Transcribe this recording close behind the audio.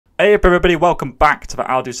Hey up everybody, welcome back to the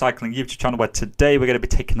I'll Do Cycling YouTube channel, where today we're going to be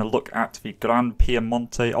taking a look at the Gran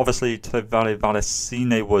Piemonte. Obviously Valle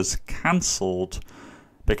Vallecine was cancelled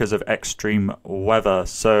because of extreme weather,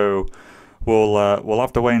 so we'll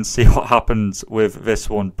have to wait and see what happens with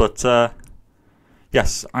this one. But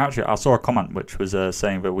yes, I saw a comment which was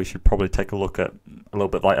saying that we should probably take a look at a little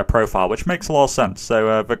bit like a profile, which makes a lot of sense.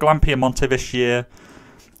 So the Gran Piemonte this year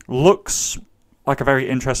looks like a very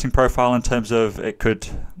interesting profile in terms of it could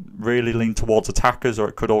really lean towards attackers, or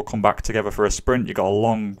it could all come back together for a sprint. You got a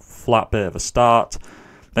long flat bit of a start,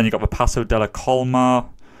 then you got the Passo della Colma,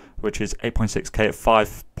 which is 8.6k at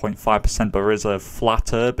 5.5%, but there is a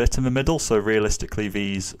flatter bit in the middle, so realistically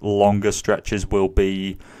these longer stretches will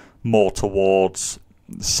be more towards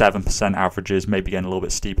 7% averages, maybe getting a little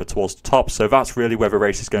bit steeper towards the top. So that's really where the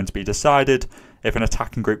race is going to be decided. If an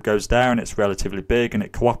attacking group goes down, it's relatively big and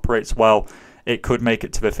it cooperates well, it could make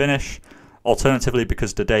it to the finish. Alternatively,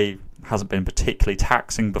 because the day hasn't been particularly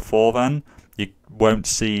taxing before then, you won't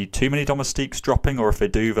see too many domestiques dropping, or if they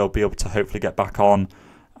do, they'll be able to hopefully get back on.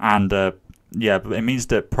 And yeah, it means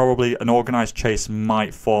that probably an organised chase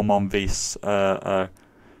might form on this Clemosina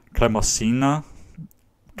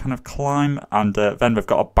kind of climb, and then we've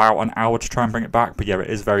got about an hour to try and bring it back. But yeah, it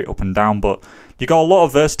is very up and down, but you got a lot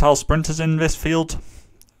of versatile sprinters in this field,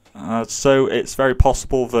 so it's very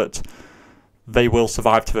possible that they will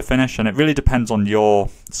survive to the finish, and it really depends on your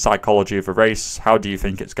psychology of the race. How do you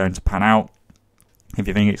think it's going to pan out? If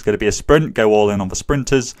you think it's going to be a sprint, go all in on the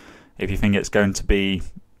sprinters. If you think it's going to be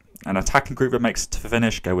an attacking group that makes it to the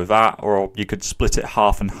finish, go with that. Or you could split it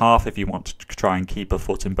half and half if you want to try and keep a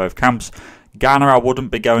foot in both camps. Ganna I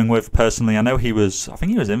wouldn't be going with personally. I know I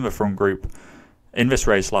think he was in the front group in this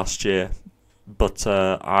race last year, but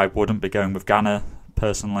I wouldn't be going with Ganna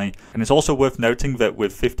personally. And it's also worth noting that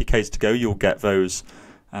with 50k's to go, you'll get those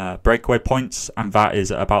breakaway points, and that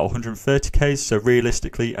is at about 130k's. So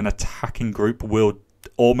realistically, an attacking group will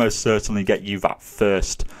almost certainly get you that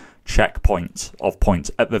first checkpoint of points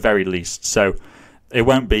at the very least. So it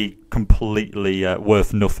won't be completely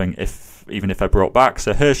worth nothing even if they're brought back.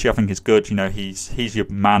 So Hershey I think is good. You know, he's your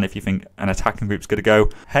man if you think an attacking group's going to go.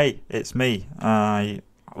 Hey, it's me. I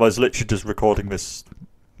was literally just recording this.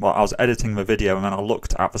 Well, I was editing the video and then I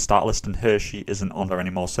looked at the start list and Hershey isn't on there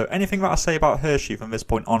anymore. So anything that I say about Hershey from this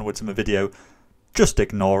point onwards in the video, just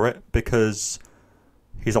ignore it, because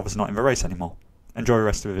he's obviously not in the race anymore. Enjoy the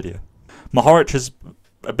rest of the video. Mohoric is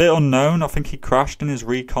a bit unknown. I think he crashed in his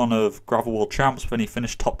recon of Gravel World Champs when he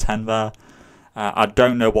finished top 10 there. I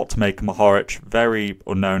don't know what to make of Mohoric. Very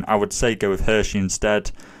unknown. I would say go with Hershey instead.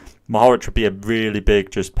 Mohoric would be a really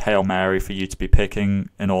big just Hail Mary for you to be picking,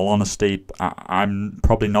 in all honesty. I'm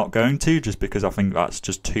probably not going to, just because I think that's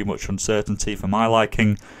just too much uncertainty for my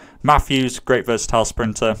liking. Matthews, great versatile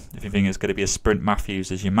sprinter. If you think it's going to be a sprint,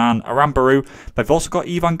 Matthews is your man. Arambarou, they've also got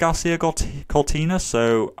Ivan Garcia Cortina,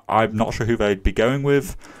 so I'm not sure who they'd be going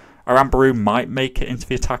with. Arambarou might make it into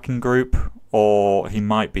the attacking group, or he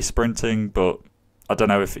might be sprinting, but I don't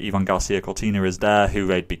know if Ivan Garcia Cortina is there, who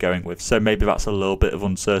they'd be going with. So maybe that's a little bit of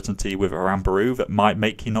uncertainty with Arambarou that might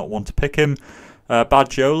make you not want to pick him.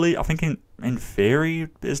 Badjoli, I think in theory,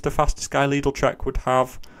 is the fastest guy Lidl-Trek would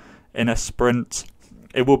have in a sprint.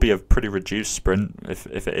 It will be a pretty reduced sprint if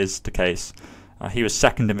it is the case. He was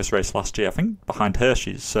second in this race last year, I think, behind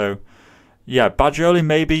Hershey's. So yeah, Badjoli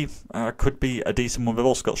maybe could be a decent one. We've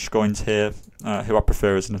also got Schoins here, who I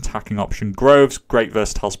prefer as an attacking option. Groves, great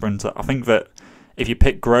versatile sprinter. I think that if you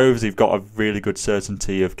pick Groves, you've got a really good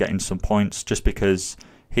certainty of getting some points, just because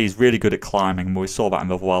he's really good at climbing, and we saw that in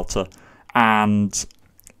the Vuelta. And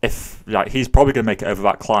if he's probably going to make it over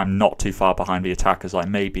that climb not too far behind the attackers, like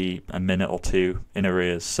maybe a minute or two in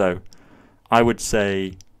arrears. So I would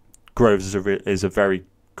say Groves is a very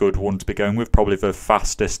good one to be going with, probably the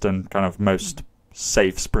fastest and kind of most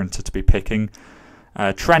safe sprinter to be picking.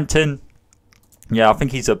 Trentin, yeah, I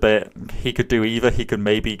think he could do either. He could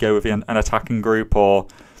maybe go with an attacking group, or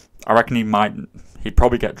I reckon he'd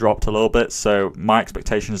probably get dropped a little bit. So my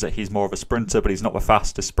expectation is that he's more of a sprinter, but he's not the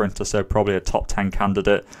fastest sprinter, so probably a top 10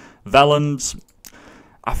 candidate. Velens,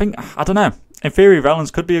 I don't know. In theory,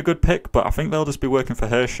 Velens could be a good pick, but I think they'll just be working for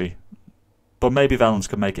Hershey. But maybe Velens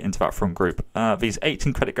could make it into that front group. These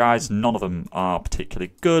 18 credit guys, none of them are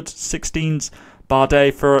particularly good. 16s,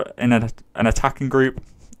 Bardet in an attacking group.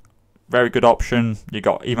 Very good option. You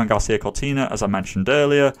got Ivan Garcia Cortina, as I mentioned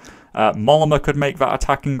earlier. Mollema could make that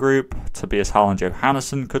attacking group. Tobias Haaland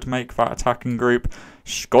Johannesson could make that attacking group.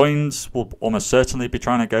 Schoins will almost certainly be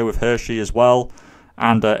trying to go with Hershey as well.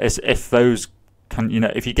 And if those can,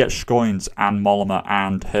 if you get Schoins and Mollema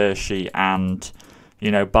and Hershey and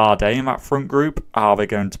you know, Bardet in that front group, are they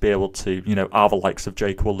going to be able to, you know, are the likes of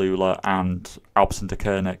Jake Walula and Alpecin de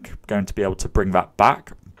Koenig going to be able to bring that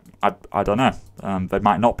back? I don't know. They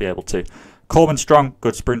might not be able to. Corbin Strong,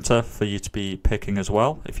 good sprinter for you to be picking as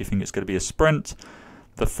well, if you think it's going to be a sprint.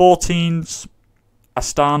 The 14s,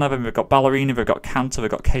 Astana, then we've got Ballerini, we've got Cantor,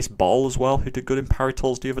 we've got Case Ball as well, who did good in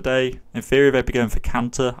Paris-Tours the other day. In theory, they'd be going for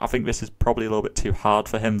Cantor. I think this is probably a little bit too hard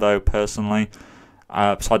for him, though, personally.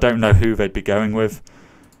 So I don't know who they'd be going with.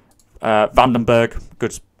 Vandenberg,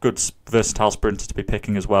 good versatile sprinter to be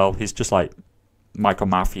picking as well. He's just like Michael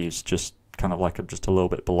Matthews, just kind of like just a little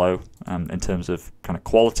bit below in terms of kind of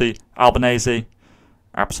quality. Albanese,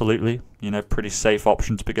 absolutely, you know, pretty safe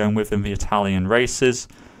option to be going with in the Italian races.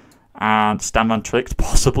 And Stan van Tricht,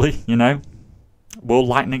 possibly, you know. Will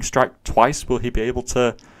Lightning strike twice? Will he be able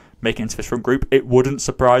to make it into this front group? It wouldn't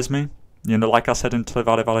surprise me. You know, like I said in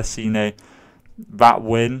Valle Vallecine, that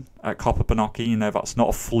win at Coppa Bernocchi, you know, that's not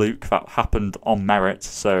a fluke. That happened on merit.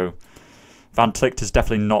 So Van Tricht is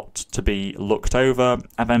definitely not to be looked over.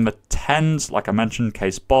 And then the 10s, like I mentioned,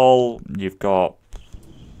 Case Ball. You've got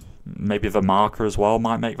maybe the marker as well,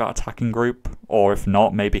 might make that attacking group. Or if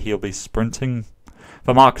not, maybe he'll be sprinting.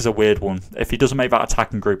 The marker's a weird one. If he doesn't make that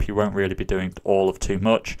attacking group, he won't really be doing all of too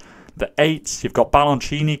much. The 8s, you've got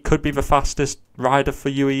Balloncini, could be the fastest rider for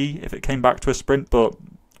UAE if it came back to a sprint, but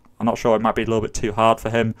I'm not sure, it might be a little bit too hard for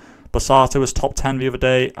him. Bassato was top 10 the other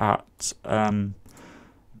day at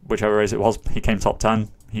whichever race it was. He came top 10.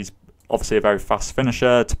 He's obviously a very fast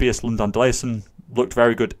finisher. Tobias Lund Andresen looked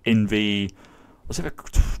very good in the, was it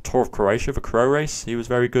the Tour of Croatia, the Crow race? He was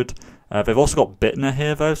very good. They've also got Bittner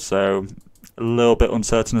here though, so a little bit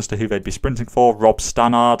uncertain as to who they'd be sprinting for. Rob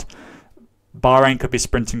Stannard. Bahrain could be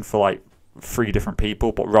sprinting for like 3 different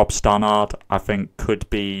people, but Rob Stannard, I think, could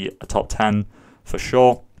be a top 10 for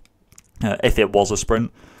sure, if it was a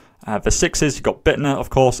sprint. The 6s, you've got Bittner, of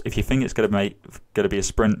course. If you think it's going to be a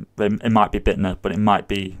sprint, it might be Bittner, but it might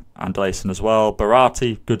be Andresen as well.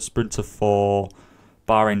 Barati, good sprinter for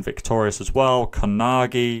Bahrain Victorious as well.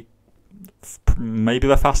 Kanagi, maybe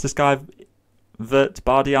the fastest guy that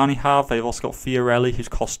Bardiani have. They've also got Fiorelli, who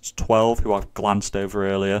costs 12, who I've glanced over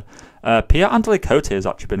earlier. Pierre-André Cote has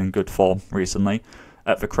actually been in good form recently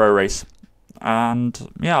at the Crow race. And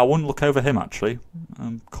yeah, I wouldn't look over him actually.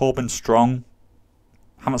 Corbin Strong,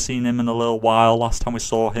 haven't seen him in a little while. Last time we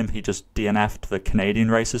saw him, he just DNF'd the Canadian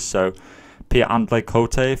races. So Pierre-André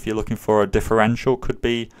Cote, if you're looking for a differential, could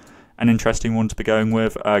be an interesting one to be going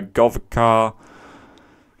with. Govkar,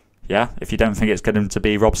 yeah, if you don't think it's going to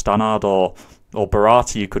be Rob Stannard or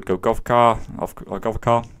Barati, you could go Govkar,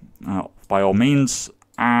 by all means.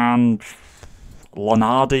 And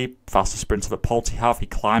Lonardi, fastest sprinter that Polti have, he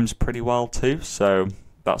climbs pretty well too, so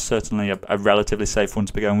that's certainly a relatively safe one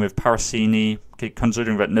to be going with. Parasini,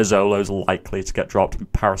 considering that Nizzolo's likely to get dropped,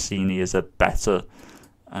 Parasini is a better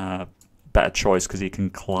choice because he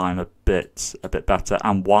can climb a bit better.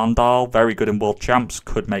 And Wandal, very good in World Champs,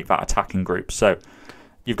 could make that attacking group. So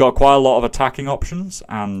you've got quite a lot of attacking options,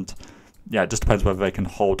 and yeah, it just depends whether they can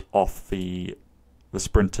hold off the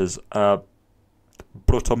sprinters.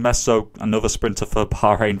 Bruto Messo, another sprinter for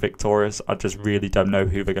Bahrain Victorious. I just really don't know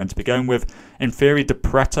who they're going to be going with. In theory, De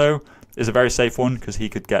Pretto is a very safe one because he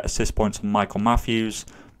could get assist points on Michael Matthews.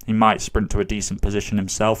 He might sprint to a decent position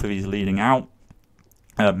himself if he's leading out.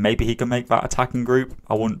 Maybe he can make that attacking group.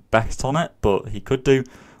 I wouldn't bet on it, but he could do.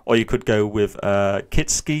 Or you could go with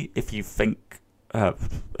Kitski if you think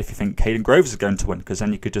Caden Groves is going to win, because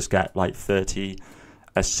then you could just get like 30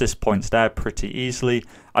 assist points there pretty easily.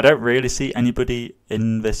 I don't really see anybody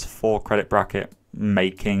in this 4-credit bracket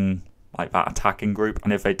making like that attacking group,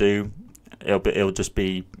 and if they do, it'll just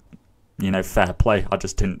be, you know, fair play. I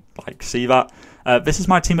just didn't see that. This is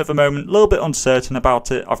my team at the moment. A little bit uncertain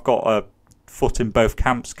about it. I've got a foot in both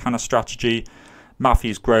camps kind of strategy.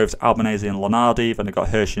 Matthews, Groves, Albanese and Lonardi. Then I've got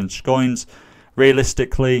Hershey and Schoins.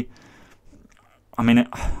 Realistically, I mean,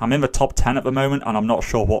 I'm in the top 10 at the moment and I'm not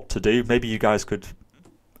sure what to do. Maybe you guys could,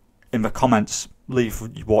 in the comments, leave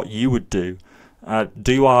what you would do.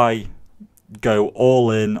 Do I go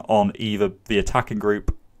all in on either the attacking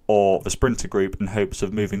group or the sprinter group in hopes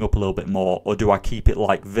of moving up a little bit more, or do I keep it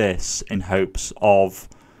like this in hopes of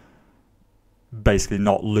basically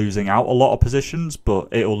not losing out a lot of positions, but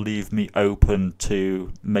it'll leave me open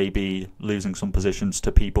to maybe losing some positions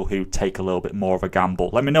to people who take a little bit more of a gamble?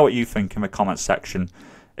 Let me know what you think in the comments section.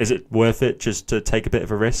 Is it worth it just to take a bit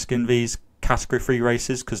of a risk in these category 3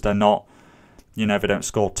 races because they're not, you know, they don't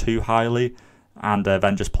score too highly, and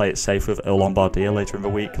then just play it safe with Il Lombardia later in the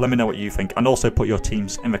week? Let me know what you think, and also put your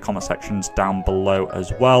teams in the comment sections down below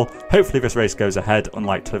as well. Hopefully this race goes ahead,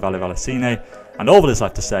 unlike Valle Vallecine, and all that is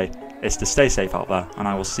left to say is to stay safe out there, and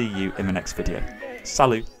I will see you in the next video.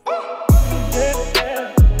 Salut!